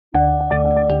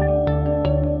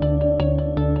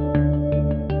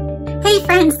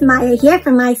friends, Maya here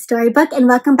from My Storybook, and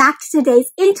welcome back to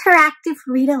today's interactive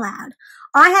read aloud.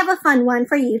 I have a fun one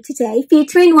for you today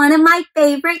featuring one of my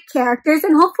favorite characters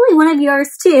and hopefully one of yours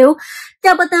too.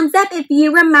 Double thumbs up if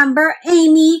you remember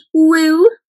Amy Wu.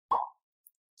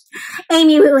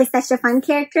 Amy Wu is such a fun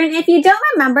character, and if you don't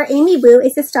remember, Amy Wu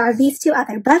is the star of these two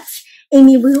other books,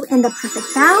 Amy Wu and the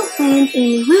Perfect Vow, and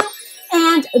Amy Wu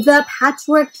and the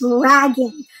Patchwork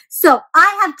Dragon. So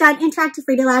I have done interactive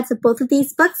read-alouds of both of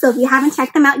these books, so if you haven't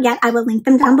checked them out yet, I will link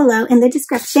them down below in the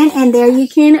description, and there you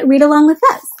can read along with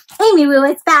us. Amy Wu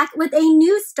is back with a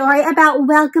new story about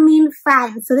welcoming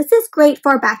friends. So this is great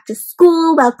for back to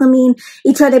school, welcoming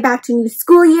each other back to new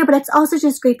school year, but it's also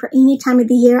just great for any time of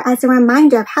the year as a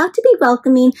reminder of how to be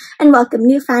welcoming and welcome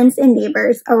new friends and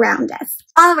neighbors around us.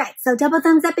 All right, so double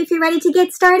thumbs up if you're ready to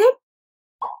get started.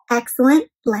 Excellent,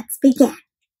 let's begin.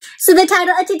 So the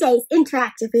title of today's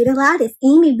interactive read aloud is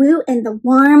Amy Wu and the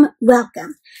Warm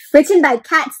Welcome, written by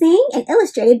Kat Zhang and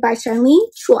illustrated by Charlene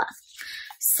Chua.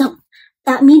 So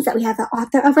that means that we have the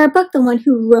author of our book, the one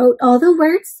who wrote all the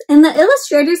words, and the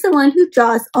illustrator is the one who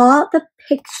draws all the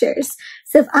pictures.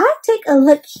 So if I take a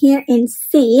look here and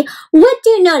see, what do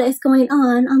you notice going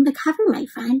on the cover, my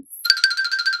friends?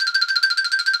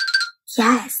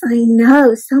 Yes, I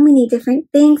know. So many different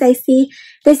things. I see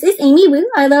this is Amy Wu,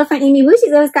 our little friend Amy Wu.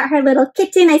 She's always got her little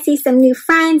kitten. I see some new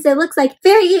friends. It looks like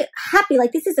very happy.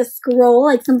 Like this is a scroll,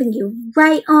 like something you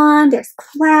write on. There's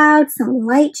clouds, some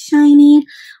light shining.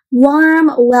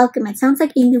 Warm welcome. It sounds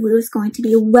like Amy Wu is going to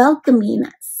be welcoming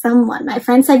someone. My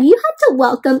friends, have you had to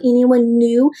welcome anyone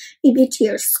new, maybe to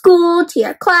your school, to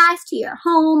your class, to your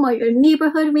home, or your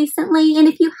neighborhood recently? And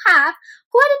if you have,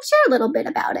 go ahead and share a little bit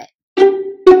about it.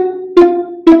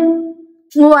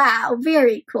 Wow,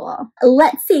 very cool.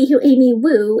 Let's see who Amy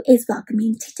Wu is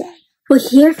welcoming today. Well,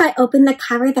 here if I open the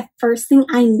cover, the first thing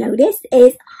I notice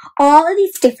is all of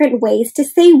these different ways to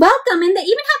say welcome. And they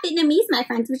even have Vietnamese, my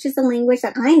friends, which is a language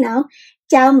that I know,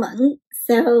 Chào mừng.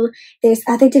 So there's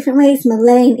other different ways,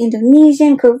 Malay and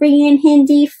Indonesian, Korean,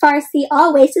 Hindi, Farsi,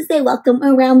 all ways to say welcome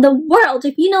around the world.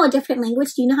 If you know a different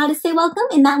language, do you know how to say welcome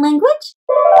in that language?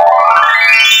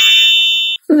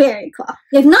 Very cool.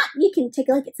 If not, you can take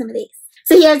a look at some of these.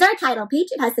 So here's our title page.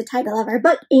 It has the title of our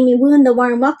book, Amy Wu and the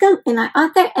Warm Welcome, and our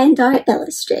author and our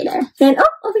illustrator. Then,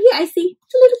 over here I see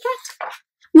the little cat.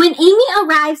 When Amy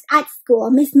arrives at school,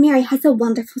 Miss Mary has a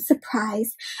wonderful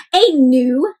surprise. A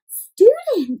new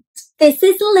student. This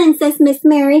is Lin, says Miss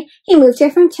Mary. He moved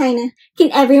here from China.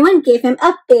 Can everyone give him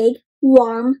a big,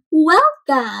 warm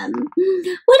welcome?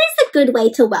 What is a good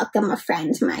way to welcome a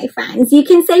friend, my friends? You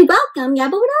can say welcome, yeah,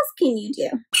 but what else can you do?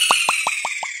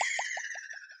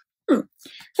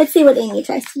 Let's see what Amy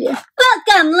tries to do.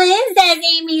 Welcome, Lynn, says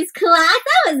Amy's class.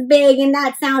 That was big and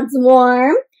that sounds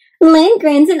warm. Lynn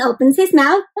grins and opens his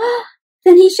mouth.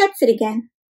 Then he shuts it again.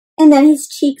 And then his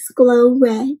cheeks glow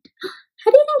red.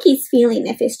 How do you think he's feeling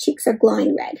if his cheeks are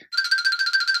glowing red?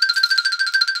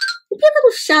 Maybe a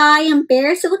little shy,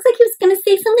 embarrassed. It looks like he was going to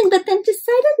say something, but then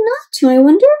decided not to. I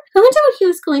wonder what he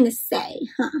was going to say,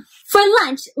 huh? For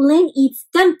lunch, Lynn eats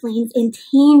dumplings and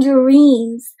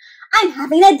tangerines. I'm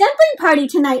having a dumpling party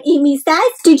tonight, Amy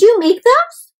says. Did you make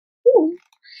those? Ooh.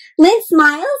 Lynn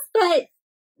smiles, but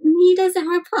he doesn't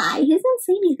reply. He doesn't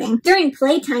say anything. During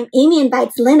playtime, Amy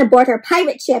invites Lynn aboard her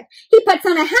pirate ship. He puts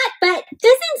on a hat, but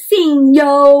doesn't sing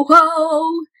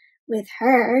yo-ho with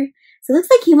her. So it looks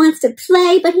like he wants to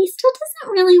play, but he still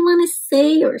doesn't really want to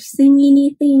say or sing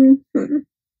anything.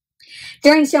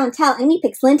 During show and tell, Amy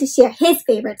picks Lynn to share his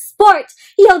favorite sport.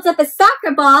 He holds up a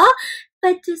soccer ball,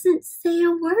 but doesn't say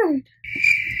a word.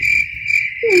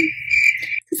 It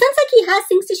sounds like he has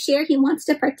things to share. He wants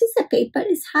to participate, but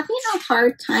is having a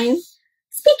hard time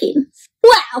speaking.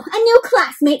 Wow, a new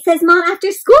classmate, says Mom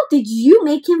after school. Did you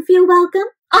make him feel welcome?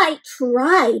 I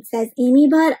tried, says Amy,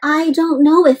 but I don't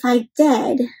know if I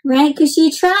did, right? Because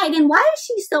she tried, and why is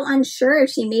she so unsure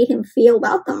if she made him feel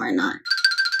welcome or not?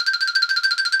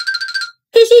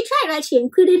 Because she tried, right? She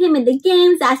included him in the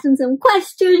games, asked him some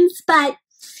questions, but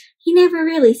he never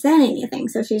really said anything,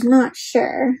 so she's not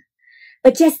sure.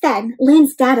 But just then,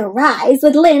 Lynn's dad arrives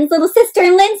with Lynn's little sister,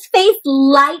 and Lynn's face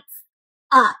lights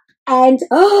up. And,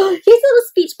 here's a little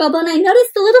speech bubble, and I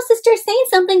noticed the little sister saying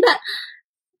something, but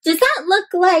does that look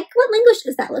like, what language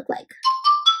does that look like?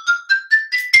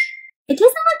 It doesn't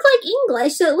look like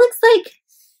English, so it looks like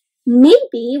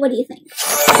maybe, what do you think?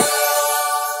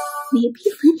 Maybe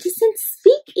Lynn doesn't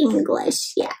speak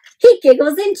English yet. He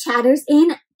giggles and chatters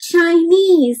in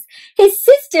Chinese. His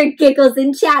sister giggles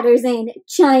and chatters in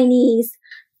Chinese.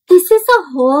 This is a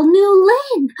whole new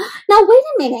Lynn. Now, wait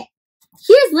a minute.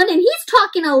 here's Lynn, and he's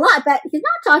talking a lot, but he's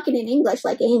not talking in English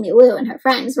like Amy Wu and her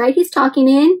friends, right? He's talking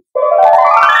in...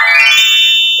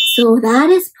 So that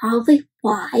is probably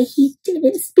why he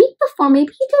didn't speak before.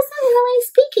 Maybe he doesn't really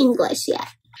speak English yet.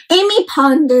 Amy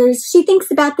ponders. She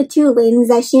thinks about the two Lins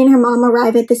as she and her mom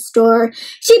arrive at the store.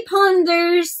 She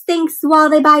ponders, thinks while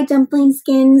they buy dumpling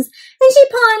skins. And she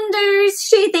ponders,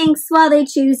 she thinks while they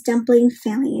choose dumpling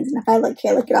fillings. And if I look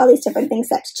here, look at all these different things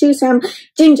that to choose from.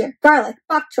 Ginger, garlic,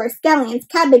 bok choy, scallions,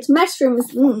 cabbage,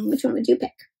 mushrooms. Which one would you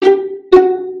pick?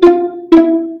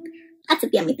 Lots of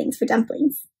yummy things for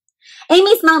dumplings.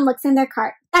 Amy's mom looks in their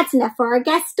cart. That's enough for our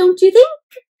guests, don't you think?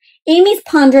 Amy's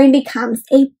pondering becomes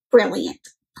a brilliant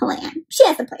plan. She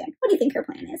has a plan. What do you think her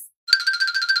plan is?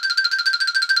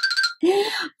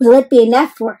 Will it be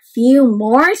enough for a few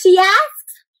more, she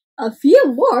asks. A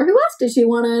few more? Who else does she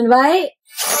want to invite?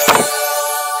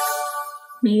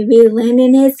 Maybe Lynn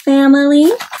and his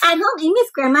family. At home, Amy's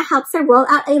grandma helps her roll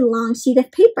out a long sheet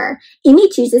of paper. Amy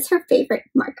chooses her favorite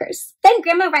markers. Then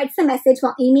Grandma writes the message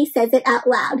while Amy says it out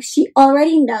loud. She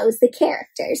already knows the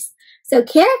characters. So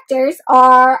characters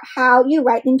are how you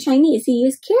write in Chinese. You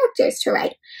use characters to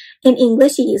write. In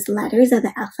English, you use letters of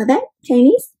the alphabet.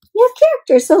 Chinese, you have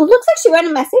characters. So it looks like she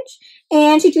wrote a message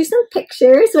and she drew some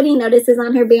pictures. What do you notice is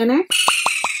on her banner?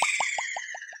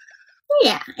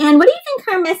 Yeah, and what do you think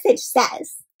her message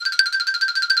says?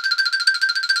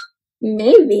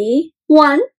 Maybe.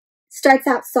 1 starts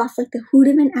out soft like the hoot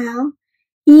of an owl.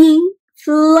 Ying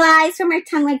flies from her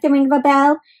tongue like the ring of a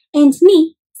bell. And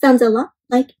ni sounds a lot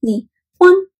like ni.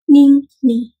 1, ning,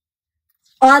 ni.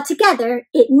 Altogether,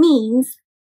 it means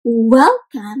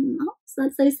welcome. So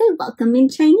that's what I say, welcome in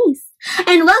Chinese.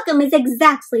 And welcome is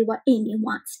exactly what Amy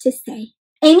wants to say.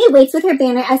 Amy waits with her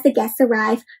banner as the guests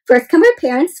arrive. First come her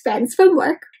parents' friends from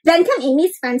work. Then come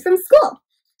Amy's friends from school.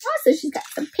 Oh, so she's got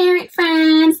some parent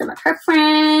friends, some of her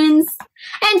friends.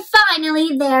 And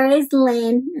finally, there is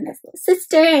Lynn and his little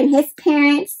sister and his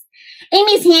parents.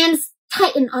 Amy's hands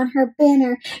tighten on her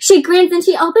banner. She grins and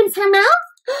she opens her mouth.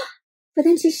 But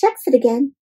then she shuts it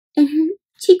again. And her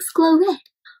cheeks glow red.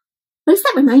 What does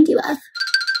that remind you of?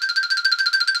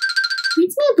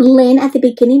 Reminds me of Lynn at the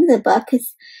beginning of the book,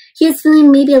 because he was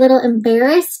feeling maybe a little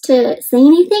embarrassed to say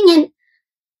anything. And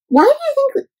why do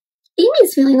you think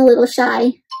Amy's feeling a little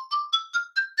shy?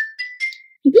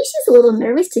 Maybe she's a little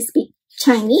nervous to speak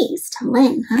Chinese to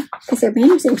Lynn, huh? Because her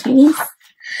banner's in Chinese.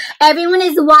 Everyone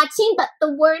is watching, but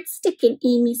the words stick in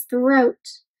Amy's throat.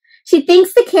 She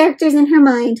thinks the characters in her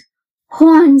mind.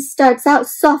 Huan starts out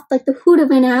soft like the hoot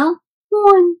of an owl.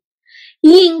 Huan.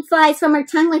 Ying flies from her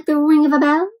tongue like the ring of a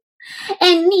bell.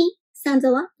 And ni sounds a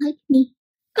lot like me.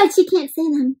 But she can't say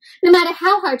them, no matter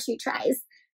how hard she tries.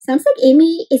 Sounds like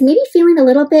Amy is maybe feeling a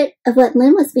little bit of what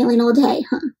Lynn was feeling all day,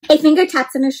 huh? A finger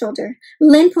taps on her shoulder.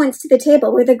 Lynn points to the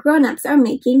table where the grown-ups are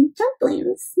making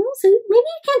dumplings. So maybe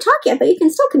you can't talk yet, but you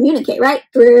can still communicate, right?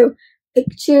 Through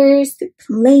pictures, through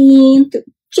playing, through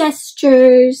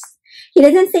gestures. He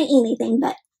doesn't say anything,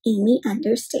 but Amy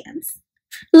understands.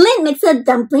 Lynn makes a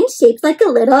dumpling shaped like a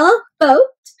little boat,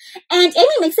 and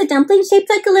Amy makes a dumpling shaped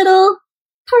like a little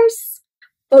purse.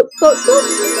 Boat, boat, boat,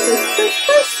 purse, purse,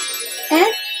 purse.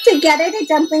 And together the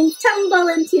dumplings tumble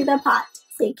into the pot.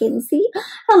 So you can see,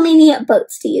 how many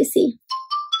boats do you see?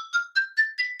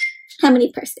 How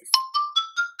many purses?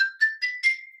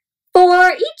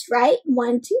 4 each, right?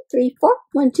 1, 2, 3, 4.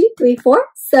 1, 2, 3, 4.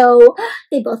 So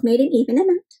they both made an even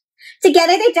amount.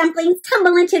 Together the dumplings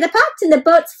tumble into the pot and the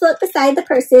boats float beside the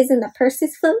purses and the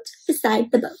purses float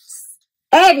beside the boats.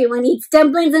 Everyone eats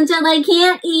dumplings until they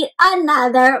can't eat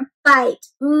another bite.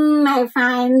 My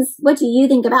friends, what do you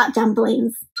think about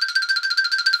dumplings?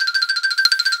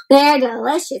 They're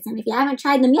delicious, and if you haven't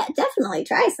tried them yet, definitely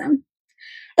try some.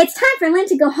 It's time for Lynn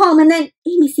to go home, and then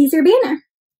Amy sees her banner.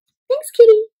 Thanks,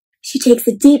 kitty. She takes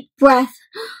a deep breath.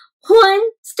 Huan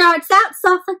starts out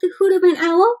soft like the hoot of an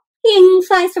owl. Ying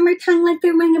flies from her tongue like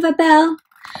the ring of a bell.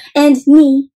 And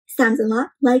ni sounds a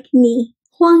lot like me.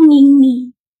 Huang Ying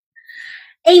Ni.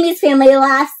 Amy's family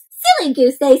laughs. Silly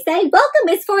goose, they say. Welcome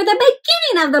is for the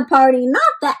beginning of the party, not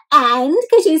the end,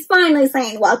 because she's finally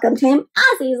saying welcome to him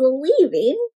as he's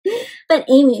leaving. But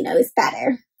Amy knows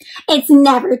better. It's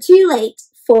never too late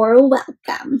for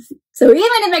welcome. So even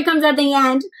if it comes at the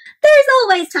end, there's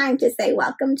always time to say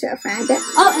welcome to a friend.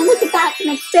 Oh, and look at that.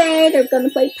 Next day, they're going to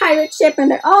play pirate ship,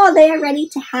 and they're all there ready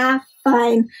to have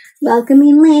fun,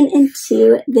 welcoming Lynn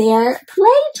into their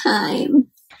playtime.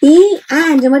 The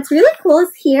end. And what's really cool is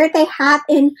here they have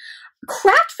in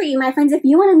craft for you, my friends, if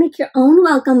you want to make your own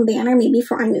welcome banner, maybe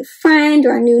for a new friend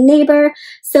or a new neighbor.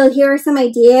 So here are some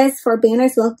ideas for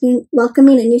banners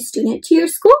welcoming a new student to your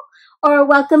school, or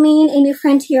welcoming a new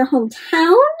friend to your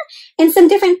hometown, and some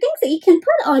different things that you can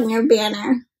put on your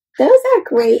banner. Those are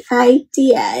great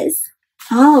ideas.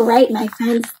 All right, my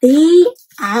friends, the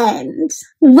end.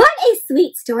 What a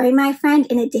sweet story, my friend,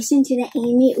 in addition to the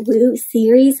Amy Wu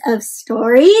series of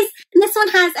stories. And this one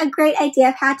has a great idea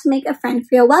of how to make a friend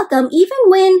feel welcome, even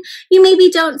when you maybe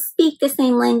don't speak the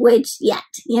same language yet,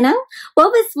 you know?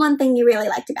 What was one thing you really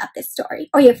liked about this story,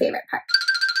 or your favorite part?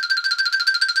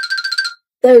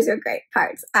 Those are great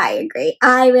parts. I agree.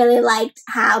 I really liked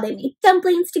how they made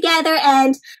dumplings together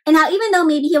and how even though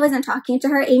maybe he wasn't talking to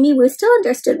her, Amy Wu still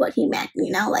understood what he meant,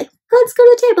 you know, like, let's go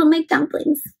to the table and make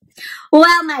dumplings.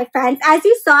 Well, my friends, as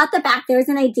you saw at the back, there was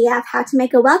an idea of how to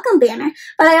make a welcome banner,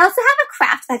 but I also have a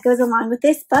craft that goes along with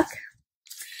this book,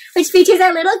 which features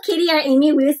our little kitty, our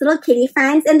Amy Wu's little kitty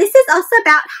friends. And this is also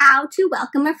about how to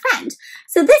welcome a friend.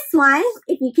 So this one,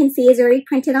 if you can see, is already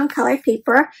printed on colored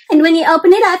paper. And when you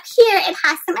open it up here, it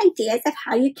has some ideas of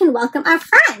how you can welcome our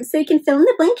friends. So you can fill in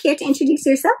the blank here to introduce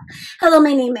yourself. Hello,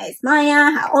 my name is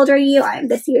Maya. How old are you? I'm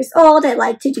this years old. I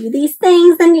like to do these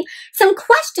things. And some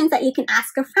questions that you can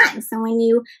ask a friend. So when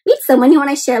you meet someone, you want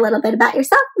to share a little bit about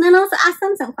yourself, and then also ask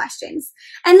them some questions.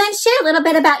 And then share a little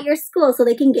bit about your school so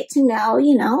they can get to know,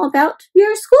 you know, about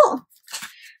your school.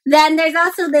 Then there's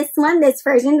also this one, this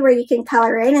version where you can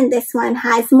color in, and this one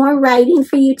has more writing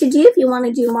for you to do if you want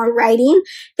to do more writing.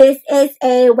 This is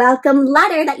a welcome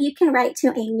letter that you can write to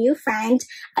a new friend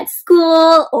at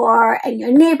school or in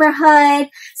your neighborhood.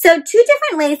 So 2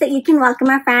 different ways that you can welcome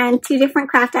a friend, 2 different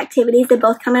craft activities that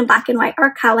both come in black and white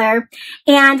or color.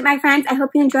 And my friends, I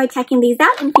hope you enjoyed checking these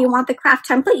out. And if you want the craft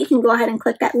template, you can go ahead and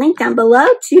click that link down below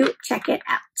to check it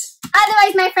out.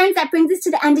 Otherwise, my friends, that brings us to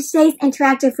the end of today's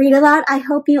interactive read aloud. I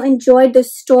hope you enjoyed the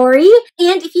story.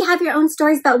 And if you have your own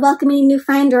stories about welcoming a new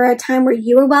friend or a time where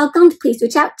you were welcomed, please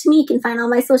reach out to me. You can find all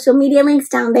my social media links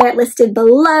down there listed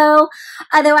below.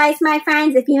 Otherwise, my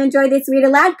friends, if you enjoyed this read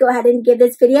aloud, go ahead and give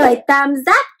this video a thumbs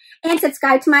up and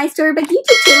subscribe to my Storybook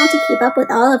YouTube channel to keep up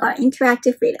with all of our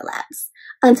interactive read alouds.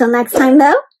 Until next time,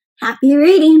 though, happy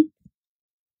reading.